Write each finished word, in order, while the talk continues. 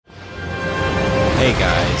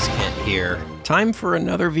here. Time for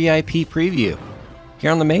another VIP preview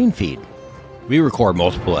here on the main feed. We record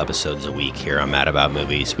multiple episodes a week here on Mad About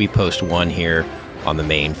Movies. We post one here on the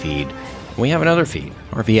main feed. We have another feed,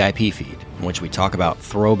 our VIP feed, in which we talk about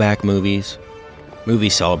throwback movies,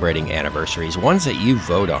 movies celebrating anniversaries, ones that you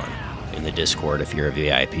vote on in the Discord if you're a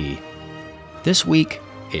VIP. This week,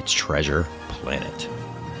 it's Treasure Planet.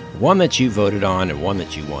 One that you voted on and one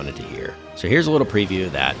that you wanted to hear. So here's a little preview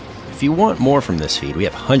of that. If you want more from this feed, we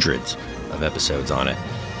have hundreds of episodes on it.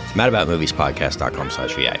 It's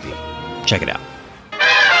madaboutmoviespodcast.com/VIP. Check it out.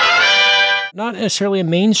 Not necessarily a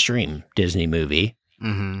mainstream Disney movie.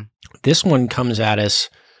 Mm-hmm. This one comes at us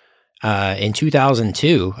in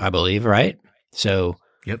 2002, I believe, right? So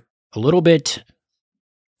Yep. a little bit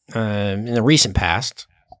in the recent past.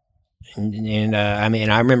 And I mean,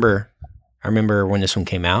 I remember when this one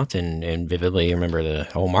came out and vividly remember the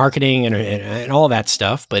whole marketing and all that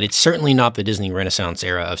stuff, but it's certainly not the Disney Renaissance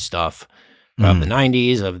era of stuff of the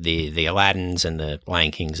 90s, of the Aladdins and the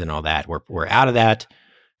Lion Kings and all that. We're out of that.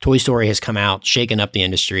 Toy Story has come out, shaken up the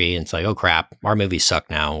industry, and it's like, oh crap, our movies suck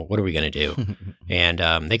now. What are we going to do?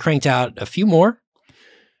 And they cranked out a few more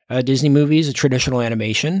Disney movies, a traditional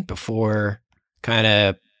animation, before kind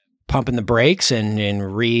of pumping the brakes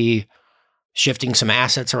and shifting some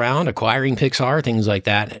assets around, acquiring Pixar, things like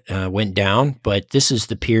that went down. But this is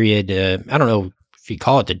the period, I don't know if you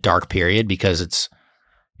call it the dark period, because it's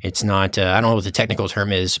not, I don't know what the technical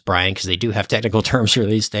term is, Brian, because they do have technical terms for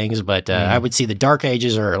these things, but I would see the dark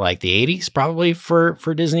ages are like the 80s probably for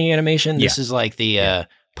Disney animation. This is like the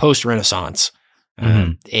post-Renaissance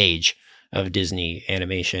age of Disney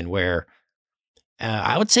animation, where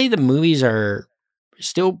I would say the movies are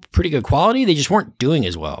still pretty good quality. They just weren't doing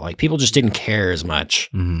as well. Like, people just didn't care as much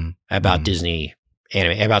about Disney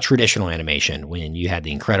about traditional animation when you had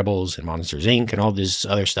The Incredibles and Monsters Inc. and all this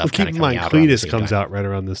other stuff. Well, keep in mind, Cletus comes out right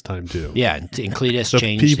around this time too. Yeah, and Cletus so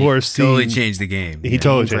changed. People are totally changed the game. He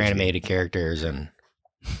totally changed for animated characters and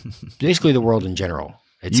basically the world in general.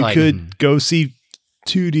 It's you like, could go see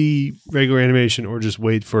 2D regular animation, or just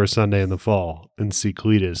wait for a Sunday in the fall and see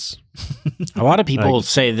Cletus. A lot of people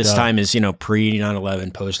say this time is, pre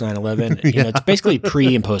 9/11, post 9/11. It's basically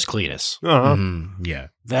pre and post Cletus. Yeah,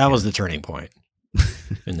 that was the turning point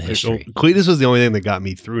in the history. Cletus was the only thing that got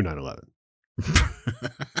me through 9/11.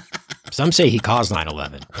 Some say he caused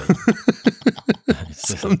 9/11. It's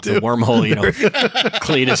a wormhole,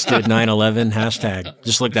 Cletus did 9/11 hashtag.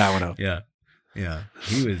 Just look that one up. Yeah.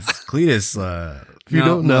 He was Cletus. If you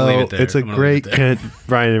don't know, it's a great Kent,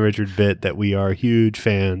 Brian, and Richard bit that we are huge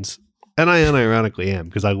fans. And I unironically am,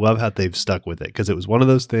 because I love how they've stuck with it. Because it was one of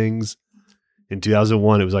those things in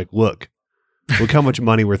 2001. It was like, look how much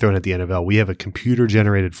money we're throwing at the NFL. We have a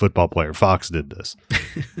computer-generated football player. Fox did this.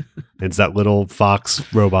 It's that little Fox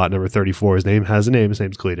robot, number 34. His name has a name. His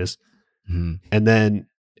name's Cletus. And then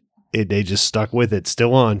they just stuck with it.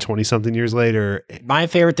 Still on 20-something years later. My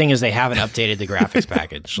favorite thing is they haven't updated the graphics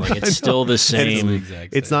package. Like, it's still the same.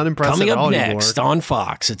 It's not impressive Coming at all up next anymore. on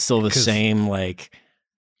Fox, it's still the same. Like,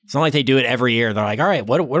 it's not like they do it every year. They're like, all right,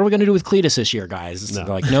 what are we going to do with Cletus this year, guys? They're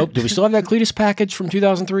like, nope. Do we still have that Cletus package from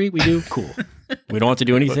 2003? We do? Cool. We don't have to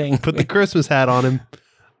do anything. Put the Christmas hat on him.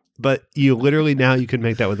 But you literally, now you can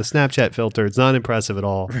make that with a Snapchat filter. It's not impressive at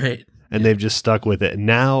all. Right. And they've just stuck with it. And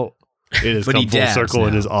now it has come full circle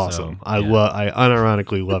and is awesome. I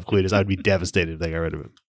unironically love Cletus. I'd be devastated if they got rid of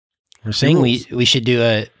him. We're saying we should do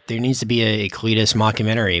there needs to be a Cletus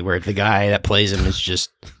mockumentary where the guy that plays him is just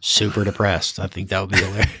super depressed. I think that would be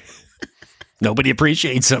hilarious. Nobody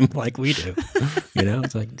appreciates him like we do.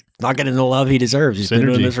 It's like, not getting the love he deserves. He's been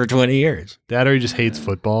doing this for 20 years. That, or he just hates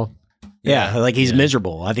football. Yeah, like he's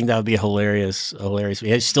miserable. I think that would be hilarious.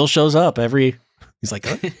 He still shows up he's like,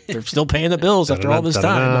 oh, they're still paying the bills after all this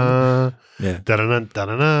time. Yeah.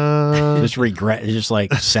 Just regret, just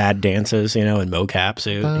like sad dances, in mocap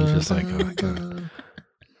suit. He's just like, oh my God.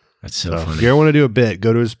 That's so funny. If you ever want to do a bit,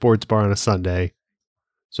 go to a sports bar on a Sunday,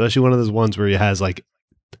 especially one of those ones where he has like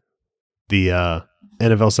the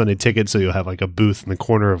NFL Sunday ticket. So you'll have like a booth in the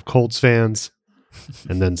corner of Colts fans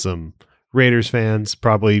and then some Raiders fans,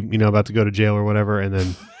 probably, about to go to jail or whatever. And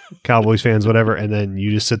then Cowboys fans, whatever. And then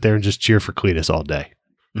you just sit there and just cheer for Cletus all day.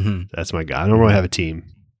 That's my guy. I don't really have a team.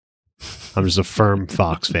 I'm just a firm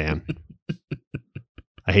Fox fan.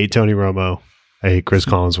 I hate Tony Romo. I hate Chris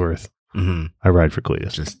Collinsworth. I ride for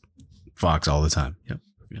Cletus. Just Fox all the time. Yep.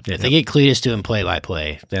 If they get Cletus doing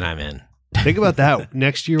play-by-play, then I'm in. Think about that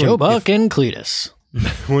next year. Joe Buck and Cletus.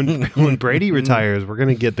 When Brady retires, we're going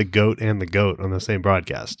to get the GOAT and the GOAT on the same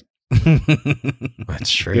broadcast. That's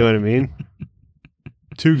true. You know what I mean?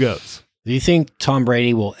 Two GOATs. Do you think Tom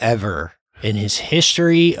Brady will ever, in his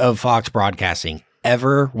history of Fox broadcasting,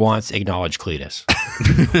 ever once acknowledged Cletus.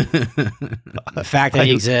 The fact that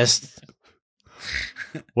he exists.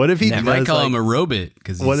 What if he You does, might call like, him a robot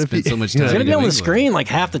because he what if spent he- so much He's time. He's going to be in on the England. screen like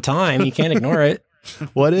half the time. You can't ignore it.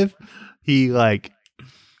 what if he like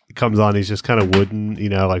comes on? He's just kind of wooden,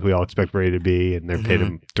 like we all expect Brady to be, and they're paid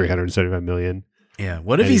him $375 million. Yeah.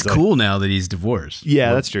 What if And he's he's like- cool now that he's divorced? Yeah,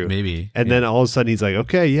 Well, that's true. Maybe. And then all of a sudden he's like,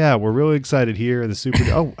 "Okay, yeah, we're really excited here." The super.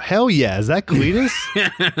 Oh hell yeah, is that Cletus?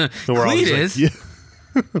 So we're all just Cletus, like, yeah.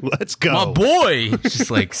 Let's go. my boy,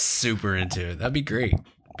 just like super into it. That'd be great.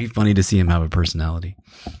 Be funny to see him have a personality.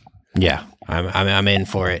 Yeah, I'm in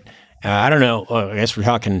for it. I don't know. I guess we're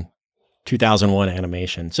talking 2001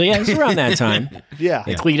 animation. So yeah, it's around that time. Yeah.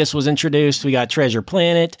 And Cletus was introduced. We got Treasure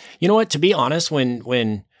Planet. You know what? To be honest,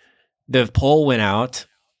 when the poll went out,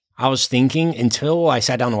 I was thinking until I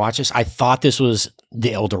sat down to watch this, I thought this was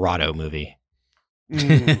the El Dorado movie.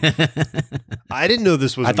 I didn't know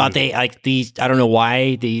this was. I a thought movie. they like these. I don't know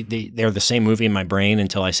why they're the same movie in my brain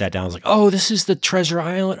until I sat down. I was like, oh, this is the Treasure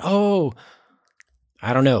Island. Oh,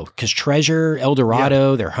 I don't know, because Treasure El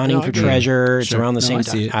Dorado, they're hunting No, I for get it. treasure. It's Sure. around the No, same I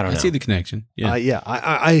see time. it. I don't know. I see the connection. Yeah. Yeah.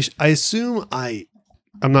 I assume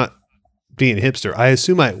I'm not being hipster. I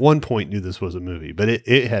assume I at one point knew this was a movie, but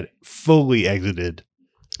it had fully exited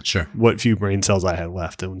Sure. what few brain cells I had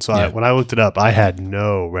left. And so Yeah. when I looked it up, I had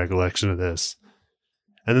no recollection of this.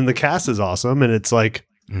 And then the cast is awesome, and it's like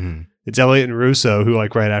Mm-hmm. it's Elliot and Russo who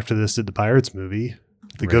like right after this did the Pirates movie,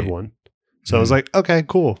 the good Right. one. So I was like, okay,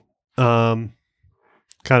 cool. Kind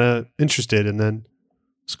of interested, and then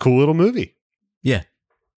it's a cool little movie.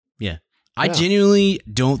 I Yeah. genuinely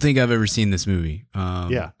don't think I've ever seen this movie.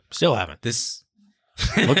 Yeah. Still haven't. This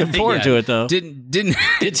Looking forward to it though. Didn't Did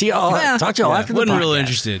see y'all? Talk to y'all after the wasn't real podcast.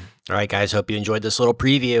 interested. All right, guys. Hope you enjoyed this little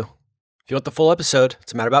preview. If you want the full episode,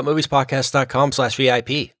 it's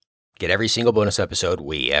mattaboutmoviespodcast.com/VIP. Get every single bonus episode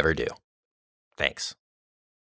we ever do. Thanks.